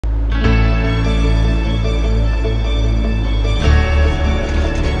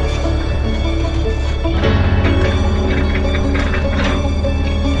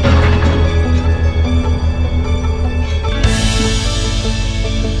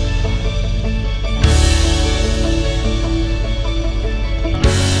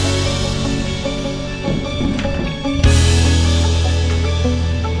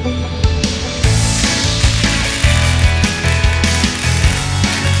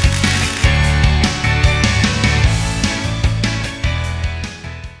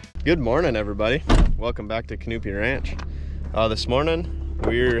Good morning, everybody. Welcome back to Knuppe Ranch. This morning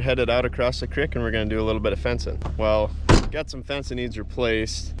we're headed out across the creek and we're going to do a little bit of fencing. Well, got some fencing needs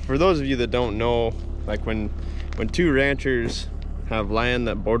replaced. For those of you that don't know, like when two ranchers have land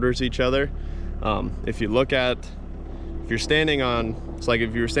that borders each other, if you're standing on, it's like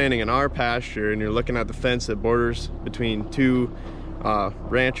if you were standing in our pasture and you're looking at the fence that borders between two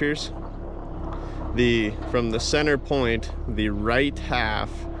ranchers, from the center point, the right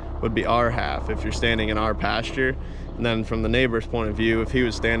half would be our half if you're standing in our pasture, and then from the neighbor's point of view, if he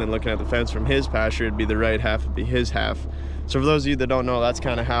was standing looking at the fence from his pasture, it'd be the right half, would be his half. So for those of you that don't know, that's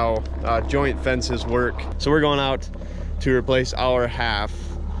kind of how joint fences work. So we're going out to replace our half.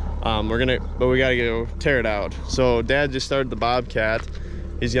 But we gotta go tear it out. So Dad just started the bobcat.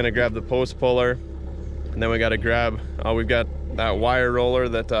 He's gonna grab the post puller, and then we gotta grab, we've got that wire roller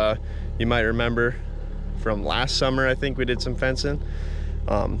that you might remember from last summer. I think we did some fencing.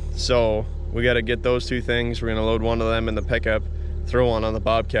 So we got to get those two things. We're going to load one of them in the pickup, throw one on the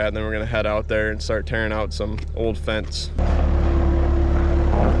bobcat, and then we're going to head out there and start tearing out some old fence.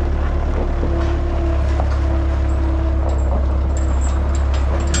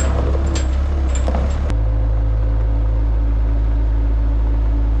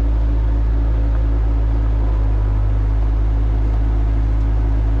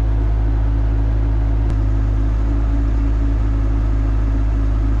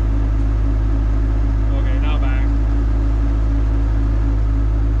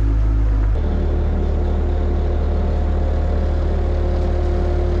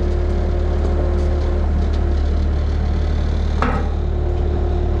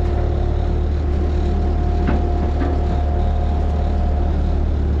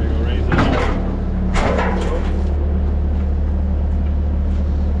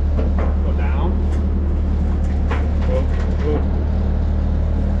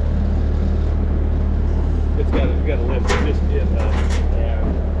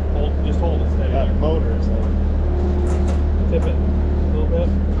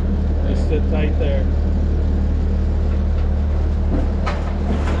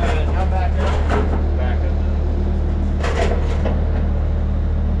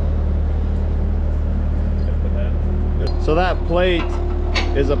 So that plate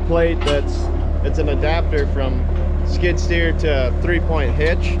is a plate it's an adapter from skid steer to 3-point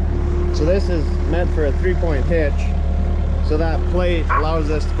hitch. So this is meant for a 3-point hitch. So that plate allows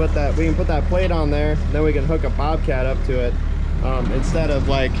us to we can put that plate on there, then we can hook a bobcat up to it, instead of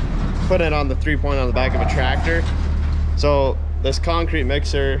like putting it on the 3-point on the back of a tractor. So this concrete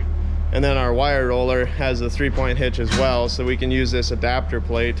mixer and then our wire roller has a 3-point hitch as well, so we can use this adapter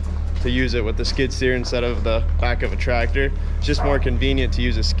plate to use it with the skid steer instead of the back of a tractor. It's just more convenient to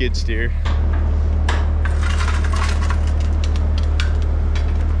use a skid steer.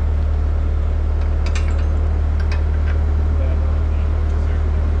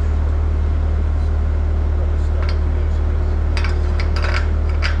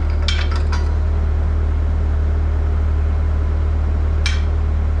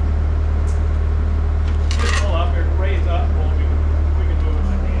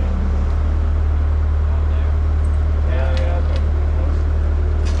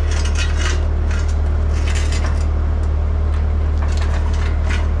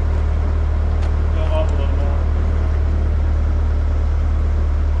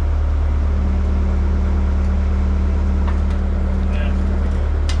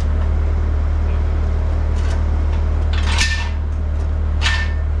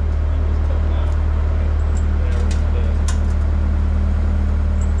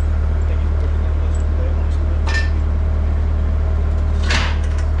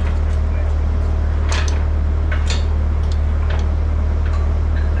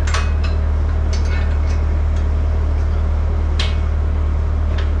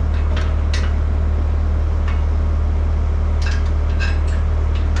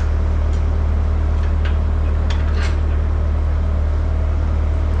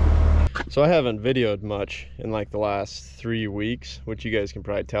 So I haven't videoed much in like the last 3 weeks, which you guys can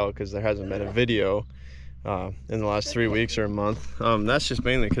probably tell because there hasn't been a video in the last 3 weeks or a month. That's just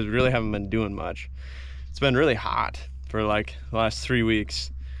mainly because we really haven't been doing much. It's been really hot for like the last 3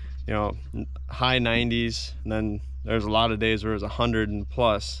 weeks, you know, high 90s, and then there's a lot of days where it was 100 and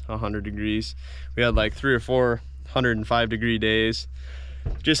plus 100 degrees. We had like 3 or 4 105-degree days.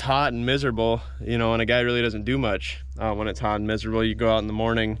 Just hot and miserable, you know, and a guy really doesn't do much when it's hot and miserable. You go out in the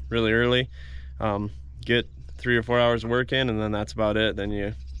morning really early, get 3 or 4 hours of work in, and then that's about it. Then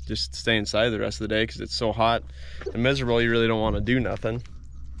you just stay inside the rest of the day because it's so hot and miserable, you really don't want to do nothing.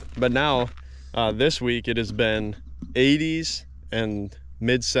 But now, this week, it has been 80s and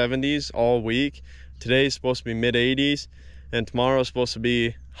mid 70s all week. Today's supposed to be mid 80s, and tomorrow's supposed to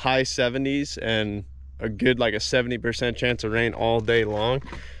be high 70s and a good like a 70% chance of rain all day long.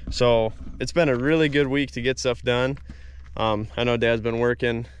 So it's been a really good week to get stuff done. I know Dad's been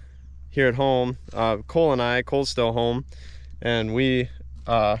working here at home. Cole's still home, and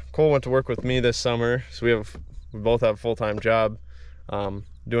Cole went to work with me this summer, so we both have a full-time job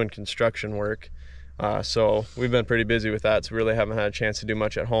doing construction work. So we've been pretty busy with that, so we really haven't had a chance to do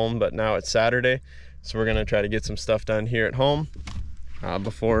much at home. But now it's Saturday, so we're gonna try to get some stuff done here at home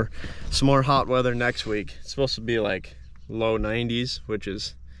before some more hot weather next week. It's supposed to be like low 90s, which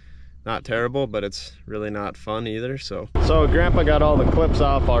is not terrible, but it's really not fun either. So Grandpa got all the clips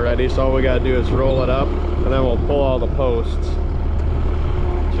off already, so all we gotta do is roll it up, and then we'll pull all the posts.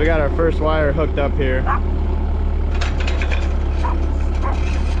 So we got our first wire hooked up here.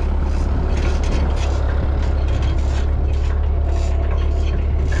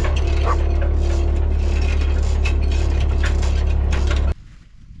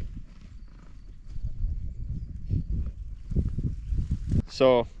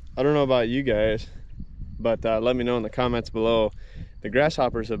 So I don't know about you guys, but let me know in the comments below. The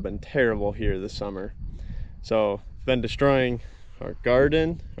grasshoppers have been terrible here this summer. So it's been destroying our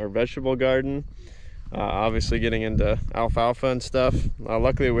garden, our vegetable garden, obviously getting into alfalfa and stuff.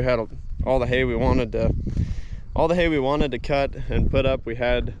 Luckily we had all the hay we wanted to cut and put up. We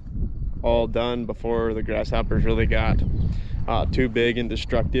had all done before the grasshoppers really got too big and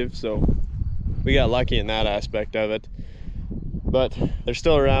destructive. So we got lucky in that aspect of it. But they're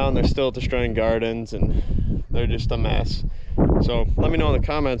still around, they're still destroying gardens, and they're just a mess. So let me know in the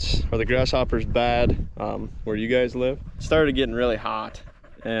comments, are the grasshoppers bad where you guys live? It started getting really hot,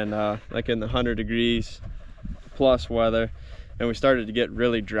 and like in the 100 degrees plus weather, and we started to get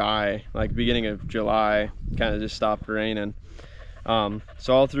really dry, like beginning of July, kind of just stopped raining. So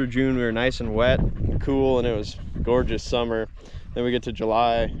all through June we were nice and wet and cool, and it was gorgeous summer. Then we get to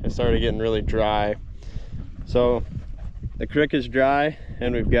July, it started getting really dry. So the creek is dry,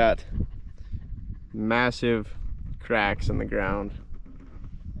 and we've got massive cracks in the ground.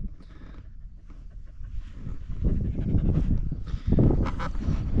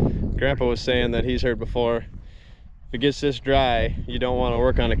 Grandpa was saying that he's heard before, if it gets this dry, you don't want to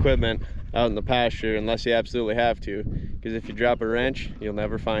work on equipment out in the pasture unless you absolutely have to, because if you drop a wrench, you'll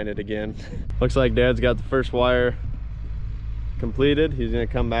never find it again. Looks like Dad's got the first wire completed. He's gonna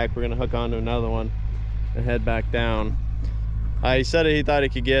come back, we're gonna hook onto another one and head back down. He said he thought he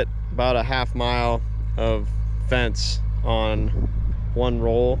could get about a half mile of fence on one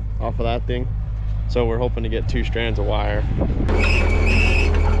roll off of that thing. So we're hoping to get 2 strands of wire.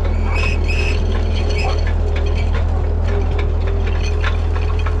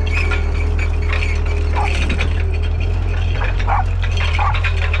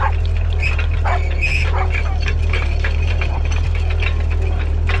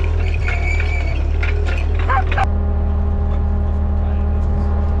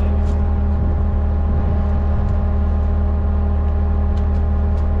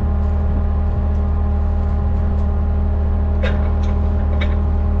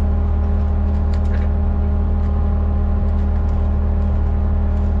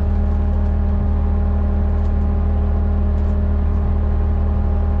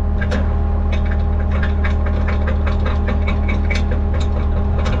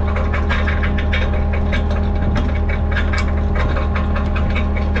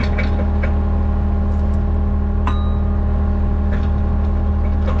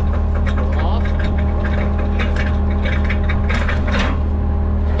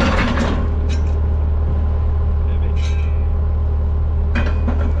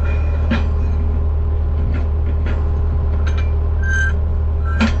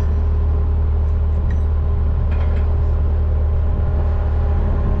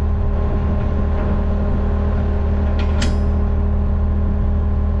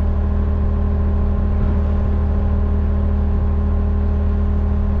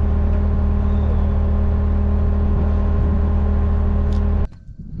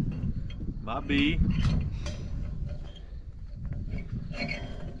 B. Do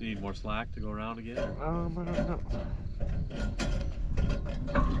you need more slack to go around again? I don't know.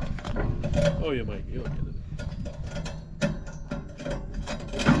 Oh, you might. You'll get it.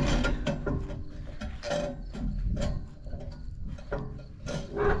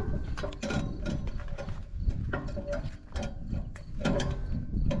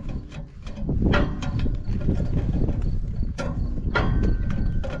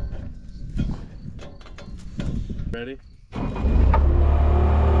 Ready?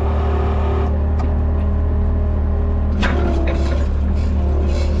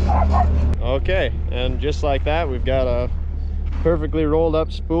 Okay, and just like that, we've got a perfectly rolled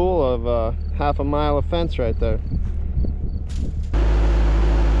up spool of half a mile of fence right there.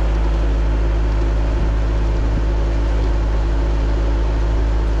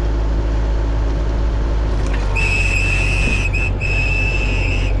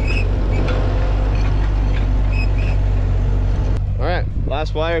 All right,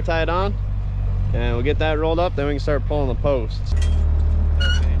 last wire tied on, and we'll get that rolled up, then we can start pulling the posts.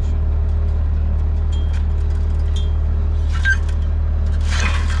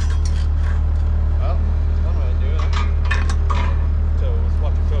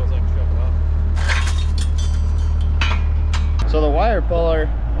 So the wire puller,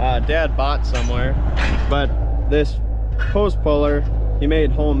 Dad bought somewhere, but this post puller he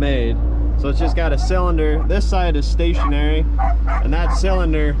made homemade. So it's just got a cylinder. This side is stationary, and that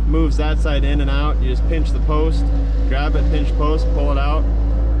cylinder moves that side in and out. You just pinch the post, grab it, pinch post, pull it out.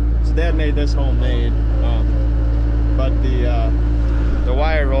 So Dad made this homemade, but the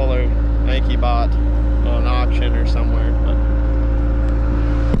wire roller I think he bought on an auction or somewhere. But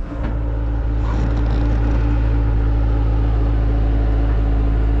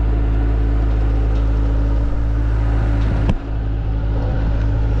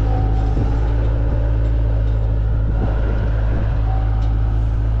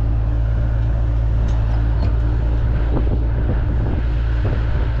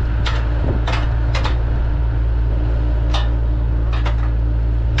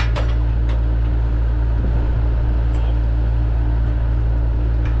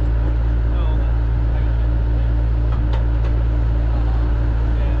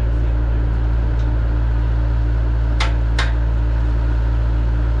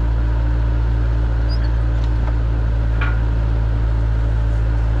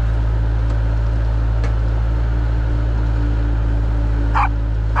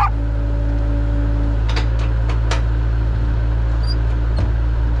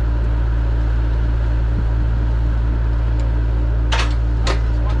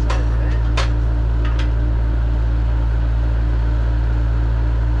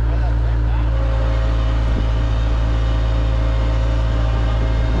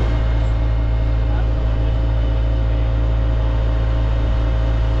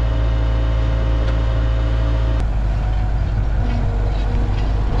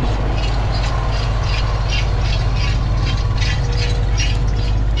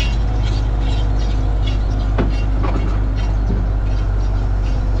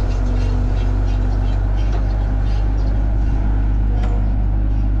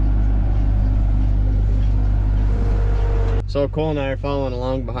so Cole and I are following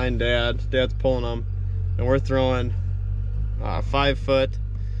along behind Dad. Dad's pulling them, and we're throwing 5-foot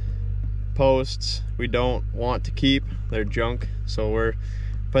posts we don't want to keep. They're junk, so we're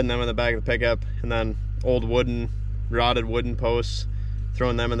putting them in the back of the pickup, and then old rotted wooden posts,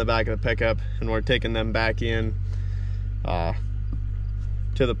 throwing them in the back of the pickup, and we're taking them back in to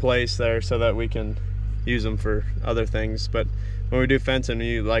the place there so that we can use them for other things. But when we do fencing,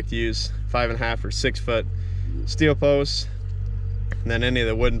 we like to use 5.5 or 6-foot steel posts, and then any of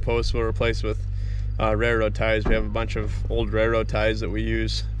the wooden posts we'll replace with railroad ties. We have a bunch of old railroad ties that we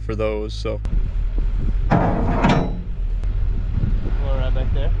use for those. So right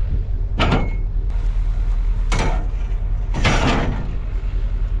back there.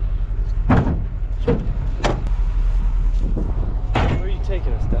 Where are you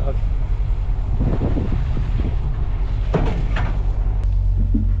taking us, dog?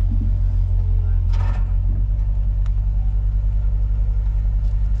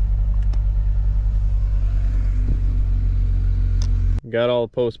 Got all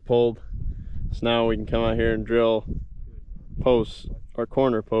the posts pulled, so now we can come out here and drill posts, our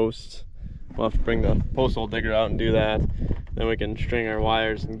corner posts. We'll have to bring the post hole digger out and do that. Then we can string our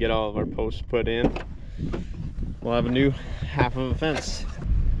wires and get all of our posts put in. We'll have a new half of a fence.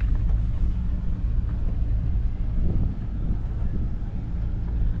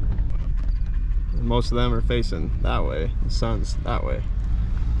 Most of them are facing that way. The sun's that way.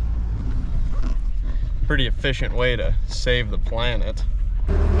 Pretty efficient way to save the planet.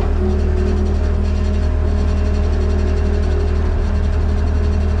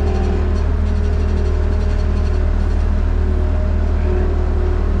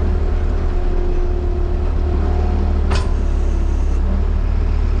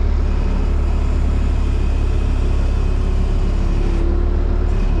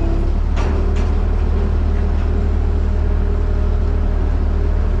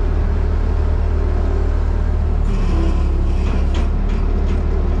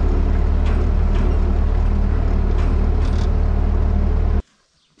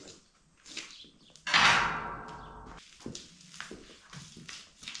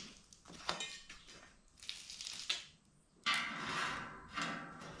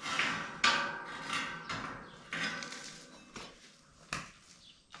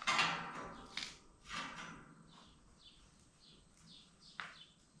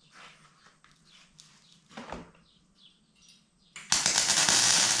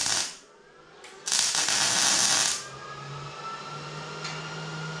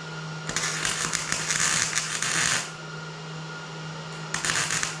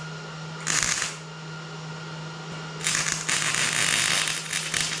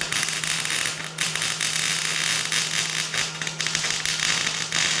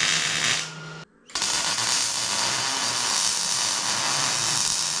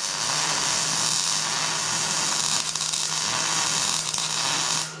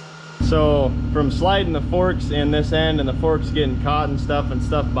 So from sliding the forks in this end and the forks getting caught and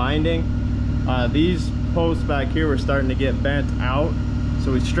stuff binding, these posts back here were starting to get bent out.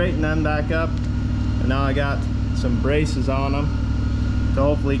 So we straightened them back up, and now I got some braces on them to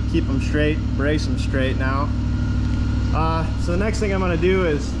hopefully keep them straight, brace them straight now. So the next thing I'm gonna do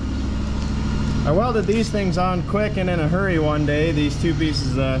is, I welded these things on quick and in a hurry one day, these two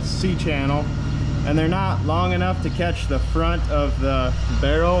pieces of C-channel, and they're not long enough to catch the front of the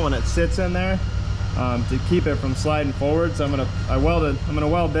barrel when it sits in there, to keep it from sliding forward. So I'm gonna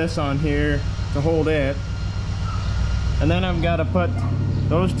weld this on here to hold it, and then I've got to put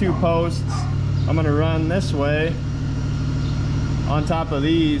those two posts, I'm gonna run this way on top of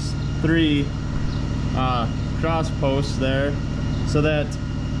these three cross posts there, so that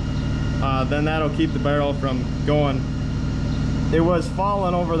then that'll keep the barrel from going. It was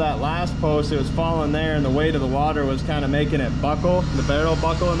falling over that last post, it was falling there, and the weight of the water was kind of making it buckle, the barrel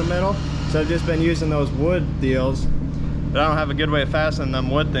buckle in the middle. So I've just been using those wood deals, but I don't have a good way of fastening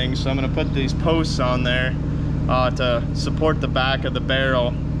them wood things, so I'm gonna put these posts on there to support the back of the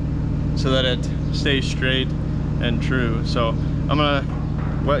barrel so that it stays straight and true. So I'm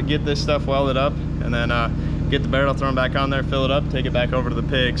gonna get this stuff welded up, and then get the barrel thrown back on there, fill it up, take it back over to the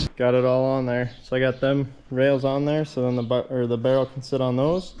pigs. Got it all on there. So I got them rails on there, so then the barrel can sit on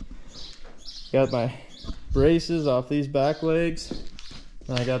those. Got my braces off these back legs.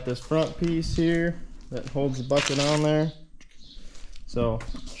 And I got this front piece here that holds the bucket on there. So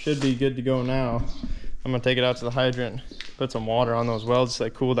should be good to go now. I'm gonna take it out to the hydrant, put some water on those welds so they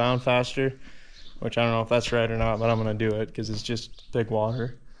cool down faster, which I don't know if that's right or not, but I'm gonna do it because it's just big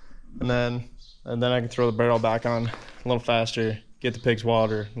water. And then I can throw the barrel back on a little faster, get the pigs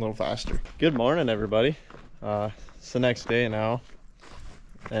water a little faster. Good morning, everybody. It's the next day now,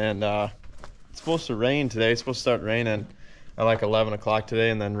 and it's supposed to rain today. It's supposed to start raining at like 11 o'clock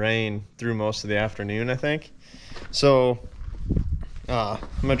today, and then rain through most of the afternoon, I think. So I'm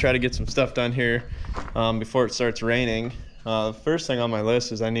gonna try to get some stuff done here before it starts raining. The first thing on my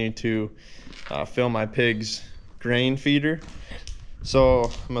list is I need to fill my pigs' grain feeder. So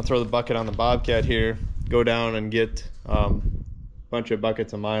I'm gonna throw the bucket on the Bobcat here, go down and get a bunch of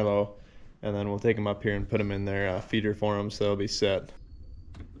buckets of Milo, and then we'll take them up here and put them in their feeder for them so they'll be set.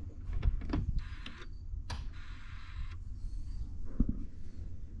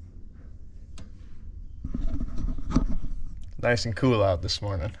 Nice and cool out this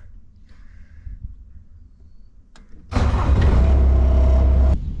morning.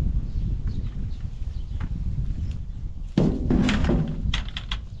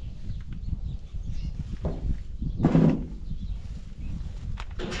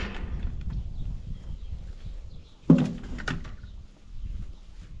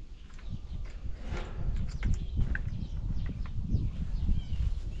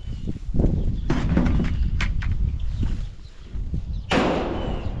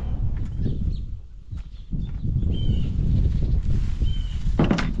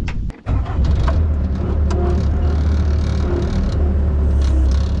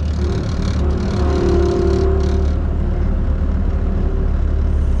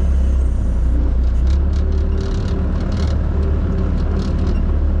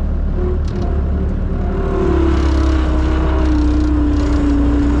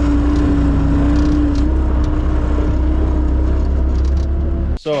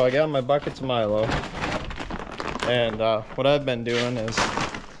 So I got my buckets of Milo, and what I've been doing is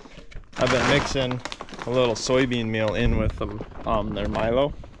I've been mixing a little soybean meal in with them, their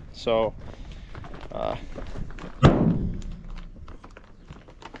Milo. So I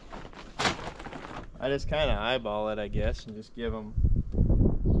just kind of eyeball it, I guess, and just give them,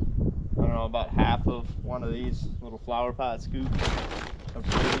 I don't know, about half of one of these little flower pot scoops of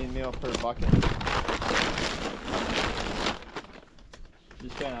soybean meal per bucket.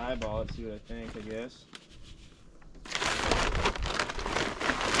 Just kind of eyeball it, see what I think, I guess.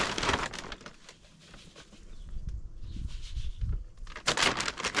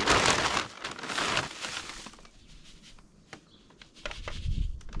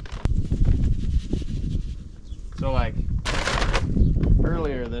 So like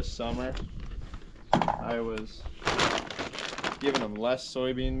earlier this summer, I was giving them less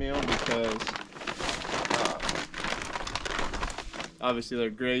soybean meal because obviously they're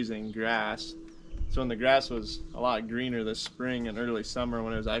grazing grass. So when the grass was a lot greener this spring and early summer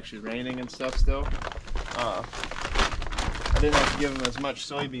when it was actually raining and stuff still, I didn't have to give them as much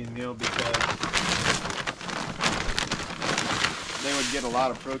soybean meal because they would get a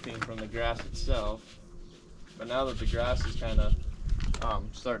lot of protein from the grass itself. But now that the grass is kind of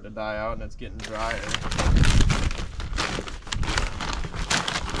starting to die out and it's getting drier,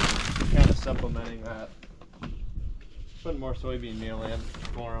 supplementing that, putting more soybean meal in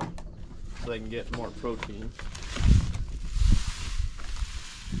for them so they can get more protein.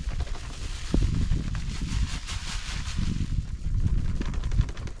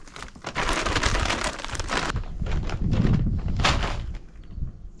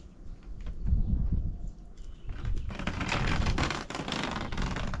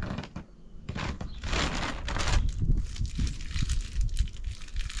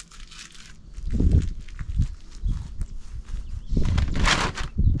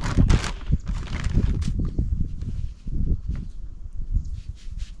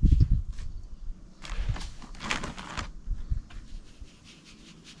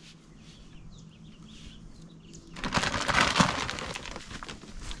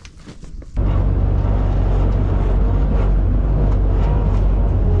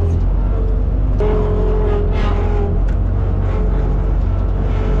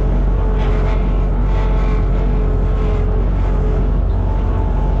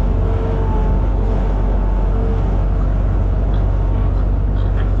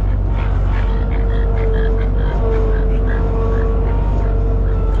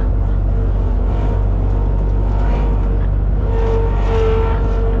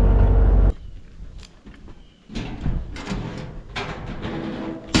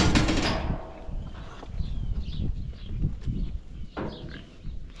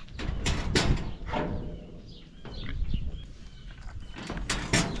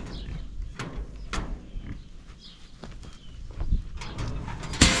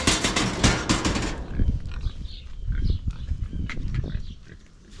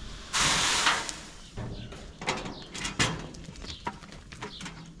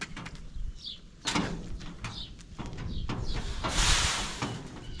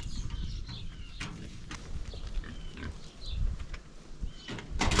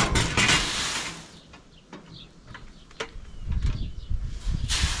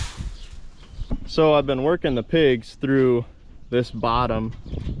 So I've been working the pigs through this bottom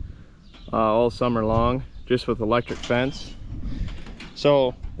all summer long, just with electric fence.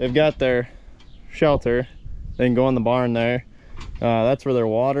 So they've got their shelter, they can go in the barn there. That's where their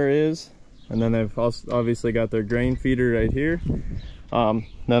water is. And then they've also obviously got their grain feeder right here.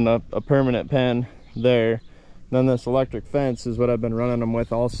 Then a permanent pen there. Then this electric fence is what I've been running them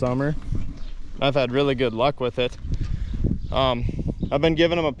with all summer. I've had really good luck with it. I've been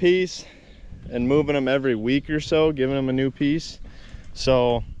giving them a piece and moving them every week or so, giving them a new piece.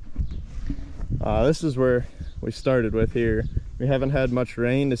 So this is where we started with here. We haven't had much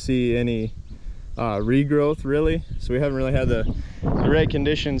rain to see any regrowth really, so we haven't really had the right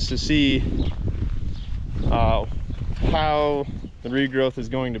conditions to see how the regrowth is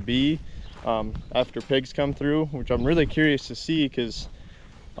going to be after pigs come through, which I'm really curious to see, because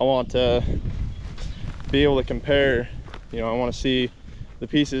I want to be able to compare. You know, I want to see the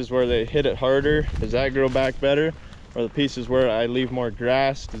pieces where they hit it harder, does that grow back better? Or the pieces where I leave more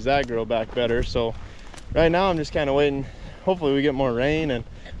grass, does that grow back better? So right now I'm just kind of waiting. Hopefully we get more rain and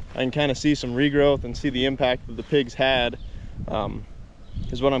I can kind of see some regrowth and see the impact that the pigs had,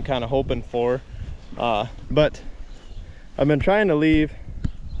 is what I'm kind of hoping for. But I've been trying to leave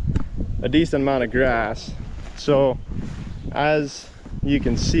a decent amount of grass. So as you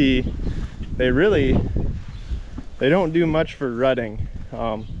can see, they don't do much for rutting.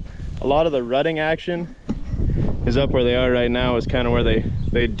 A lot of the rutting action is up where they are right now, is kind of where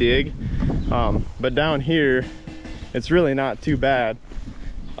they dig. But down here, it's really not too bad.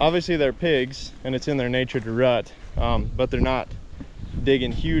 Obviously they're pigs and it's in their nature to rut, but they're not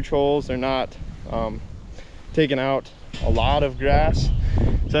digging huge holes. They're not taking out a lot of grass.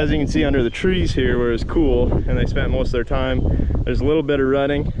 So as you can see under the trees here where it's cool and they spent most of their time, there's a little bit of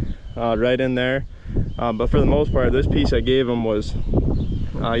rutting right in there. But for the most part, this piece I gave them was,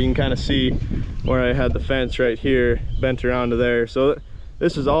 you can kind of see where I had the fence right here bent around to there. So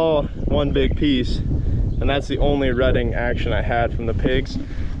this is all one big piece, and that's the only rutting action I had from the pigs.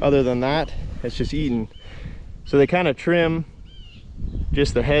 Other than that, it's just eating. So they kind of trim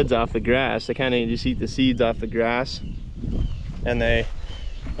just the heads off the grass. They kind of just eat the seeds off the grass, and then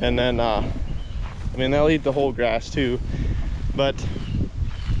I mean, they'll eat the whole grass too. But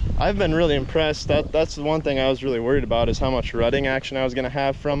I've been really impressed. That's the one thing I was really worried about, is how much rutting action I was going to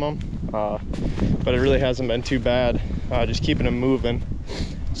have from them. But it really hasn't been too bad, just keeping them moving.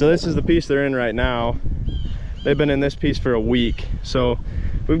 So this is the piece they're in right now. They've been in this piece for a week. So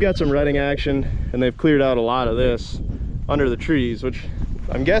we've got some rutting action, and they've cleared out a lot of this under the trees, which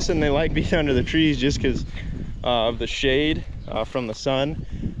I'm guessing they like being under the trees just because of the shade from the sun,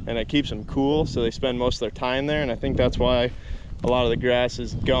 and it keeps them cool. So they spend most of their time there, and I think that's why a lot of the grass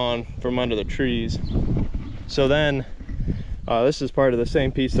is gone from under the trees. So then this is part of the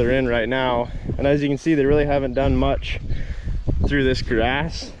same piece they're in right now, and as you can see, they really haven't done much through this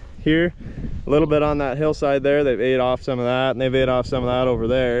grass here. A little bit on that hillside there, they've ate off some of that, and they've ate off some of that over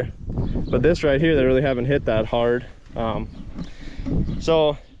there, but this right here they really haven't hit that hard.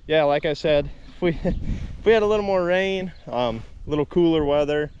 So yeah, like I said, if we had a little more rain, a little cooler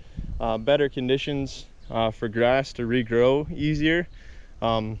weather, better conditions for grass to regrow easier,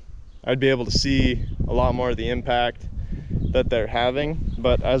 I'd be able to see a lot more of the impact that they're having.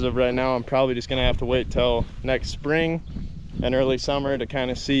 But as of right now, I'm probably just gonna have to wait till next spring and early summer to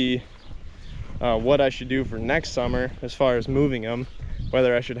kind of see what I should do for next summer as far as moving them,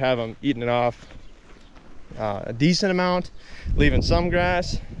 whether I should have them eating it off a decent amount, leaving some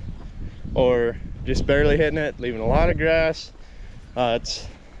grass, or just barely hitting it, leaving a lot of grass. I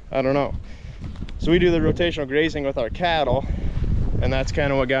don't know. So we do the rotational grazing with our cattle, and that's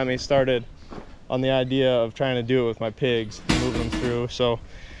kind of what got me started on the idea of trying to do it with my pigs, move them through. So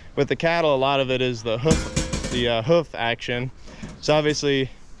with the cattle, a lot of it is the hoof action. So obviously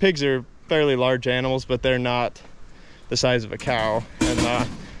pigs are fairly large animals, but they're not the size of a cow, and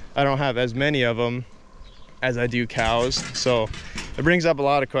I don't have as many of them as I do cows. So it brings up a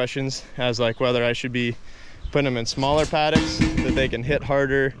lot of questions, as like whether I should be putting them in smaller paddocks that they can hit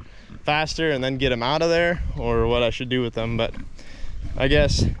harder faster and then get them out of there, or what I should do with them. But I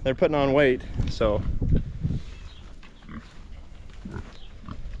guess they're putting on weight, so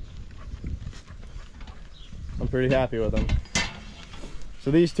I'm pretty happy with them. So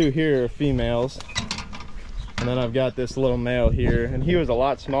these two here are females, and then I've got this little male here, and he was a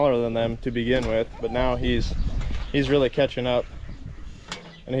lot smaller than them to begin with, but now he's really catching up,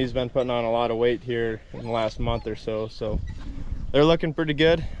 and he's been putting on a lot of weight here in the last month or so. So they're looking pretty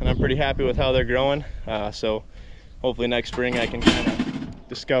good, and I'm pretty happy with how they're growing. So hopefully next spring I can kind of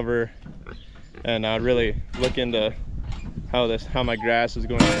discover and really look into how my grass is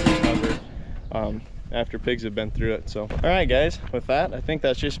going to recover after pigs have been through it. So all right guys, with that, I think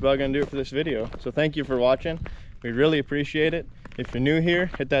that's just about gonna do it for this video. So thank you for watching. We really appreciate it. If you're new here,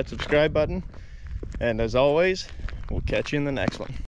 hit that subscribe button, and as always, we'll catch you in the next one.